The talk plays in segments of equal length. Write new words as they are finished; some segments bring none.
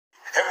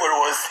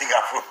Everybody wants to sing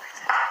Afrobeat.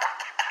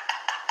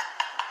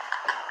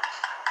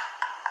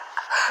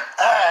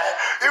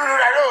 Even though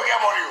I don't get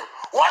money,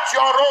 watch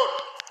your road.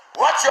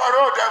 Watch your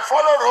road and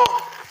follow road.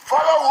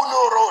 Follow who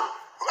know road.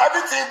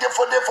 Everything they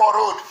for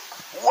road.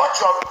 Watch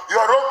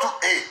your road to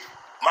A.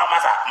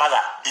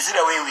 Mother, you see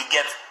the way we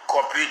get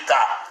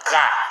computer,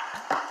 car,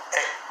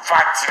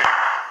 factory,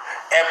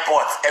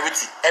 airports,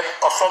 everything.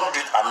 Or some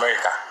do it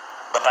America.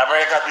 But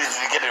America please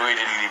get the way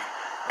they live.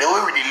 The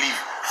way we live,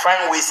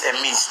 find ways and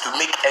means to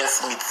make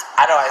ends meet.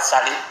 Otherwise,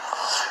 Sally,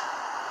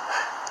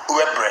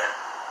 Uber bread.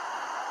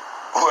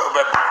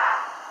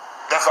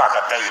 That's what I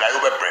can tell you, like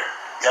Uber bread.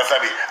 You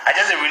understand me? I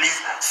just release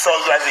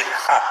songs like this.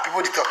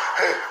 People they talk,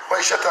 hey,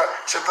 why Shatta,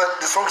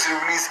 the songs you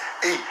release,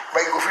 hey,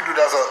 why you go fit do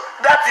that song?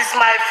 That is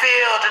my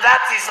field.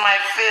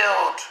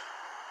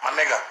 My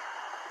nigga.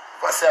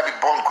 If I say I be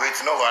born great,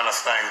 you know what I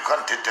understand. You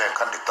can't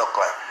talk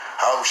like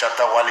how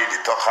Shatta Wale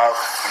they talk, how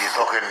they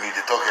talking.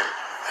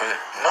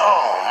 No,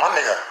 my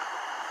nigga.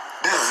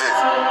 This is it.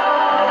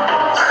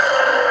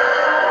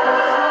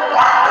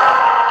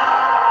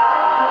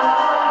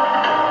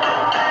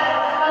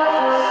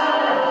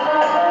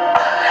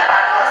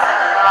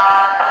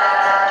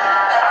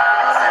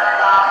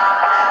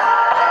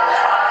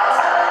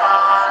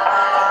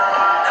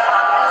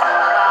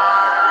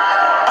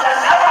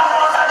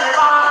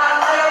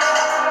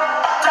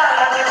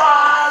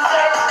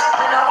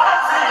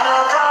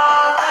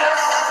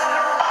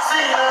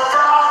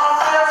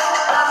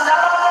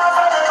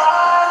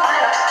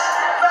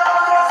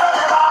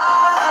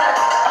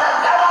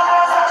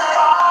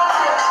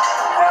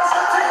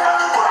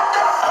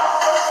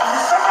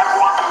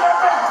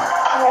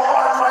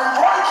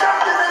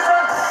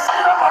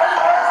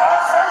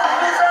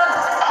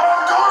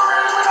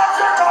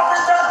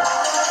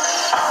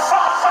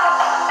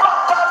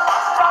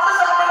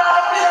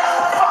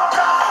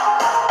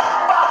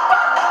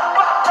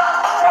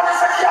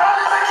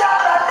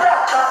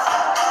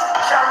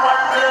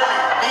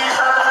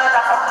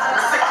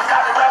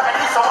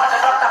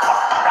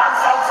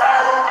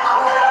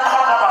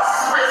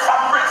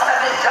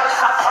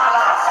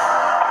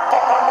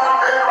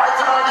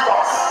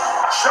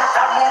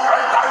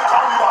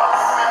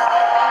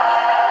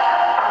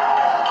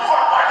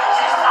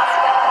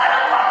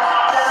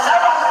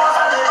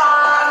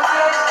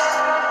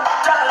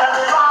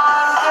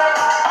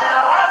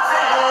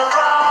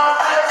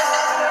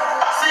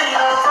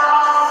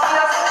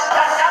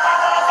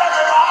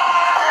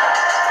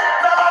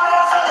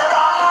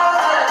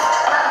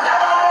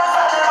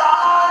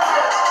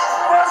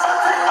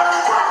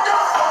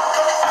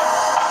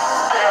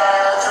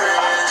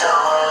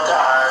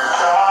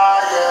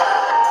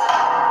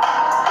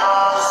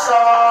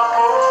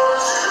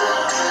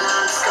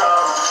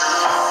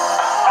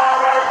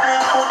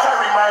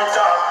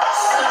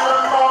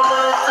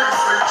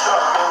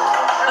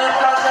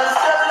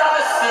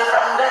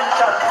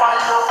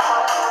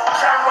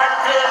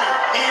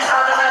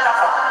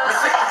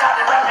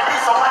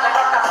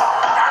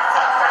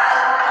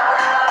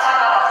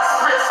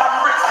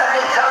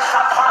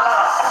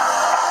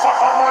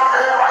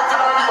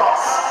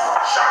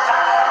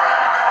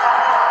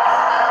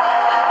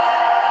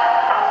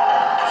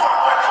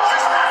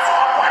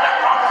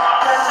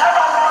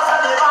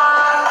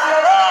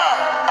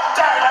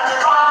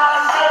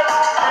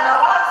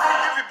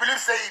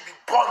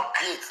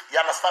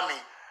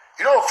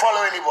 You don't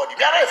follow anybody.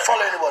 Me, I don't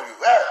follow anybody.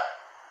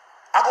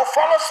 I go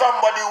follow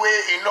somebody where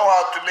he know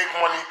how to make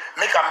money,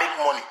 make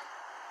money.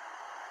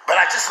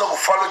 But I just don't go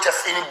follow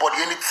just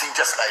anybody, anything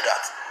just like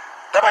that.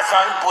 That my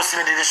friend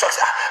posting me the shock.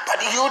 But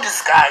you,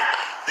 this guy,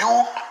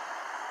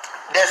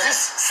 there's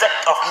this sect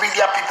of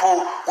media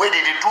people where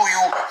they do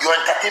your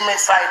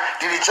entertainment side,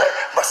 they try,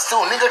 but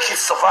still, nigga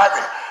keeps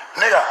surviving.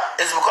 Nigga,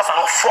 it's because I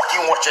don't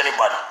fucking watch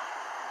anybody.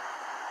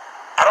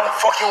 I don't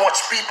fucking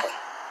watch people.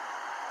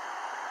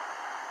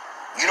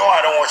 You know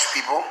I don't watch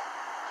people?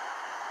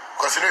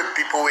 Because you know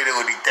people where they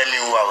will be telling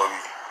you who I will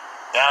be.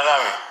 You know what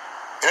I mean?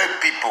 You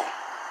know people.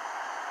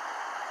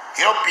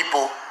 You know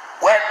people,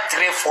 where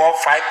 3, 4,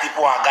 5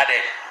 people are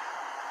gathered,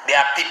 they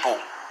are people.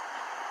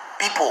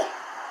 People,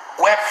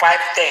 where 5,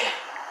 10,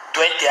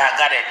 20 are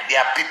gathered, they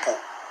are people.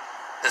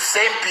 The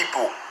same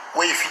people,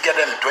 where if you get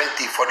them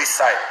 20 for this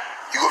side,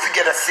 you go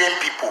figure the same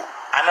people,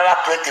 another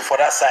 20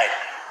 for that side.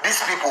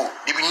 These people,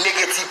 they be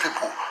negative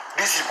people.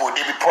 These people,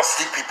 they be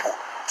positive people.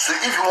 So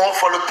if you won't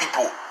follow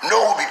people, know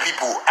who be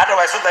people.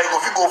 Otherwise, sometimes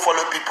if you go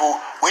follow people,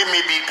 where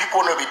maybe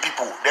people no be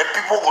people, then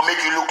people will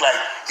make you look like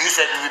you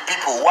said you be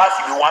people. Once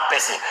you be one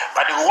person,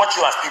 but they will watch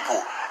you as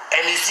people.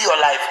 And you see your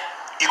life,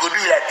 you go do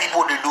it like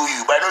people they do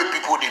you. But I know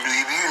people they do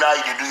you, you now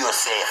you do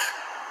yourself.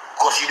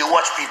 Because you dey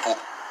watch people.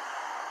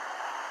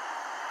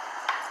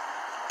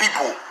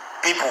 People,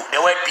 they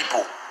were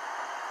people.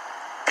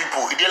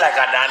 People, it dey like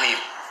a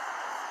Daniel.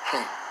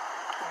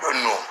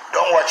 Don't know.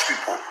 Don't watch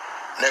people.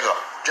 Nigga,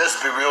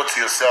 just be real to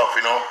yourself,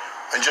 you know,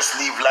 and just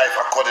live life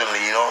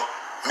accordingly, you know.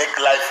 Make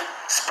life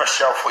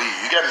special for you.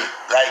 You get me?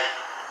 Like,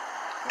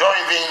 don't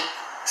even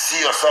see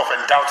yourself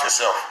and doubt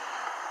yourself.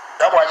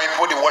 That's why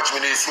people they watch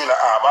me, they see me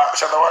like, but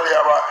Shatta Wale,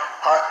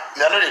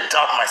 they know they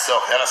doubt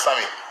myself, you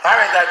understand me? Now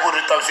when I go to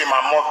the top say, my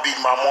mouth big,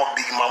 my mouth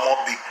big, my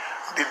mouth big.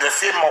 The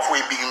same mouth way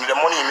big, the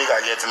money you make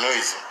I get, no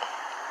easy.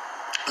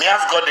 Me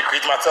ask God the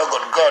creator, I tell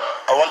God, God,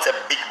 I want a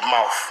big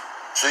mouth.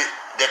 So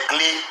the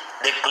clay,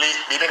 they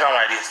make them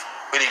like this.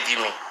 What they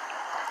give me?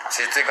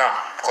 Say, take them,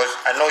 because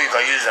I know you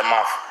can use the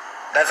mouth.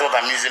 That's what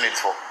I'm using it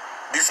for.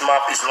 This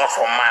mouth is not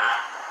for man.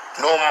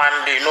 No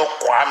man, they no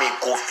Kwame,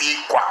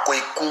 Kofi,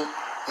 Kwakweku,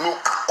 no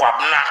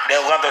Kwabna, they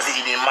want to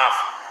see in the mouth.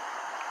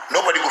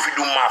 Nobody go fit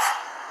do math.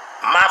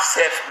 Math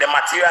self, the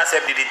material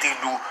self they think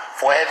do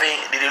for heaven,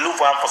 they look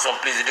for them for some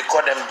place, they call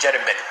them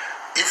Jeribek.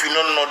 If you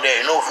don't know there,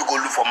 you know if you go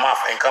look for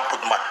math and can't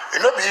put math. You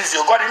know be easy,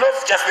 God, you know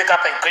if you just wake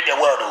up and create the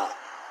world.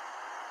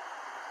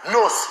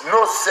 Knows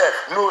self,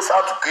 knows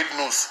how to create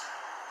knows.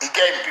 He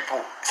gave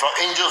people, some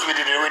angels with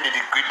the way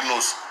they create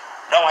knows.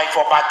 That why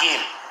for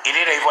bargain, he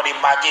did it for the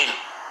bargain.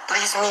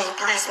 Please me.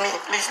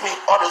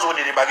 All those who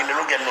did the bargain, they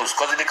don't get nose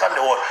because they can't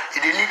the world.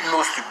 They need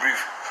nose to breathe.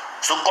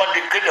 So God they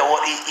create the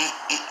world, he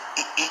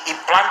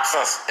plants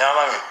us, you know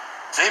what I mean?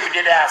 So if you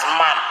did that as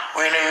man,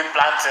 when you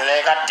plant and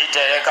they can't teach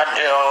they can't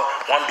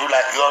one do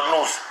like your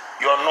nose.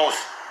 You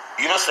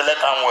don't select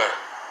them well.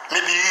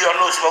 Maybe your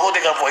nose, if I go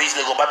take them for each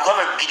they go, but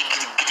because of giddy.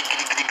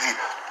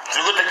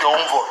 So you go take your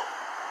own for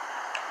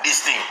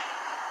this thing.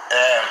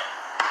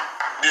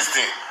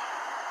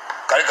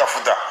 Karika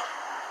futa.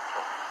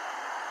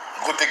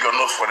 Go take your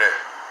nose for that.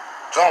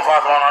 Some of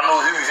us want to know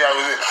if you say,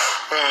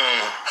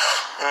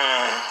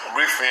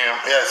 briefing.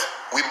 Yes,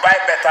 we buy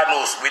better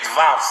nose with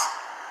valves.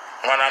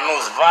 When I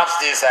nose, valves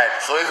stay inside.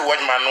 So if you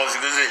watch my nose,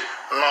 you go say,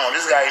 no,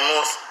 this guy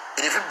knows.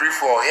 If you breathe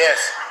for, yes.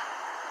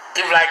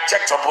 If like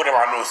check to put in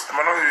my nose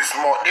is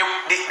small. They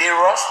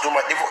rust too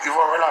much. They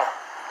relax.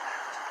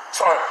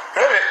 So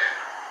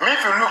me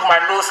if you look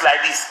my nose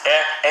like this,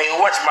 and you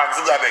watch Mark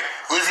Zuckerberg,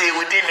 you see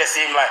within the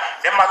same line.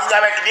 Then Mark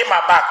Zuckerberg did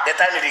my back. The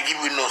time they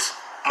give you nose.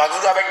 Mark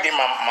Zuckerberg did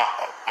my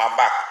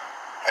back.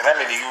 The time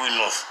they give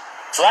you nose.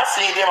 So I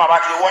see them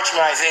back, you watch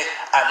me, I say,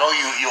 I know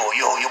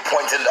you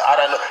pointing the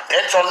other nose.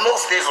 Then some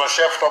nose stays on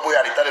shelf top where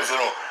I tell them, so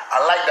no, I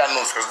like that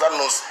nose, because that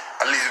nose,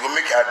 at least it will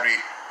make you happy,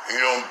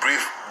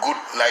 breathe good,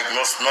 like,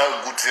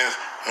 smell good things,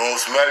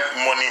 smell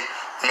money,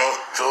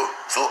 so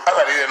as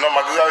I did, no,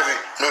 my girl say,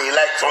 no, he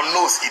like some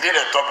nose, he did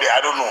the top there,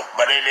 I don't know,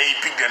 but then he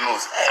picked the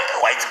nose.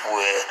 White people,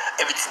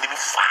 everything, they be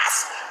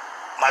fast.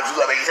 My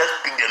girl, he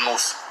just picked the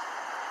nose.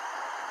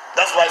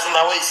 That's why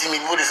sometimes when you see me,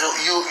 people, they say,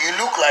 you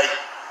look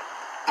like,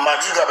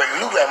 Mark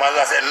Zuckerberg looked like my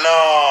I said, no,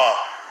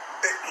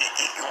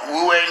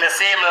 we were in the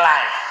same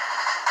line.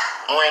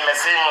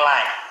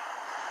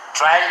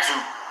 Trying to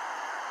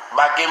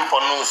bargain for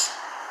news.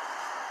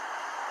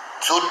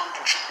 So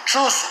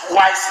choose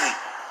wisely.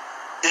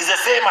 It's the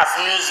same as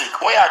music.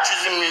 When you are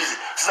choosing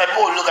music, so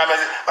people look at me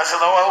and say,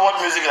 but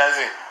what music I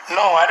say?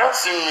 No, I don't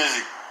sing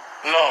music.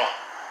 No.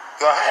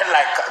 Your head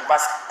like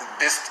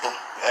this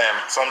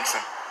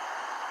something.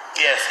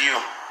 Yes, you.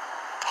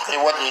 Hey,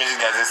 what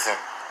music does it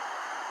sing?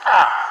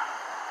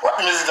 What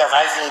music does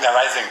I sing?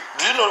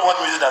 Do you know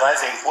what music does I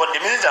sing? What the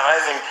music does I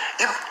sing?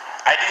 If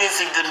I didn't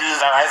sing the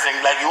music that I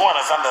sing, like you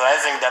understand that I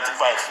sing that if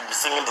I be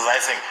singing does I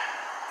sing?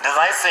 Does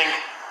I sing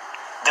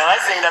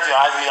that you're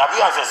asking? Have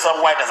you asked yourself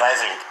why does I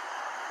sing?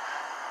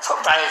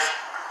 Sometimes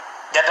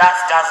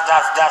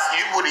that's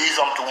you would use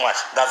them too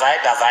much. Does I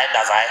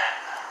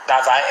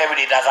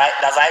every day, does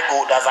I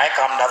go, does I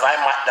come, does I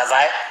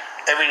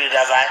every day,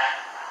 does I?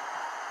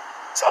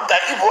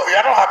 Sometimes if you're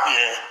not happy,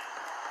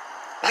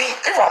 me,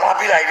 if I'm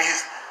happy like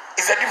this,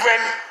 it's a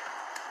different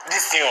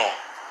this thing.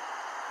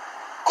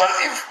 Because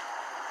if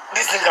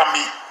this thing can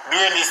be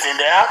doing this thing,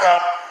 then how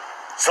come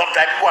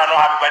sometimes people are not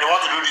happy, but they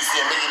want to do this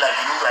thing and make it like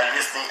you look like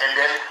this thing, and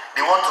then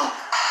they want to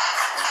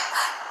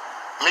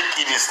make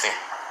it this thing.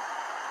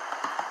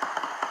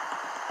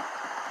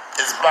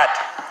 It's bad.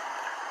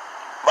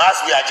 But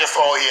as we are just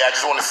all here, I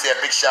just want to say a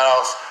big shout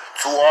out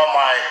to all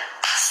my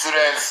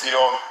students,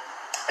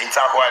 in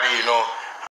Takwadi,